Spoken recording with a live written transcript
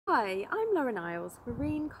Hi, I'm Lauren Isles,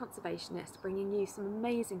 marine conservationist, bringing you some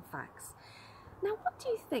amazing facts. Now, what do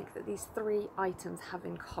you think that these three items have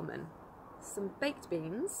in common? Some baked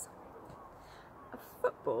beans, a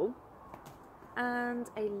football, and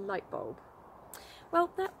a light bulb.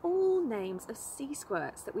 Well, they're all names of sea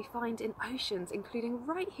squirts that we find in oceans, including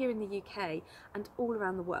right here in the UK and all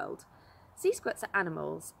around the world. Sea squirts are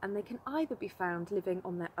animals, and they can either be found living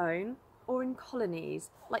on their own or in colonies,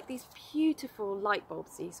 like these beautiful light bulb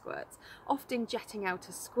sea squirts, often jetting out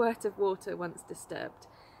a squirt of water once disturbed.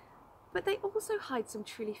 But they also hide some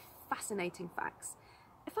truly fascinating facts.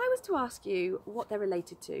 If I was to ask you what they're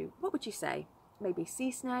related to, what would you say? Maybe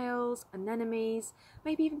sea snails, anemones,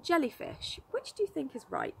 maybe even jellyfish. Which do you think is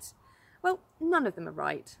right? Well, none of them are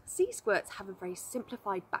right. Sea squirts have a very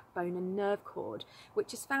simplified backbone and nerve cord,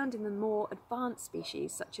 which is found in the more advanced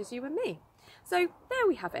species such as you and me. So there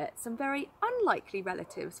we have it, some very unlikely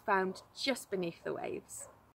relatives found just beneath the waves.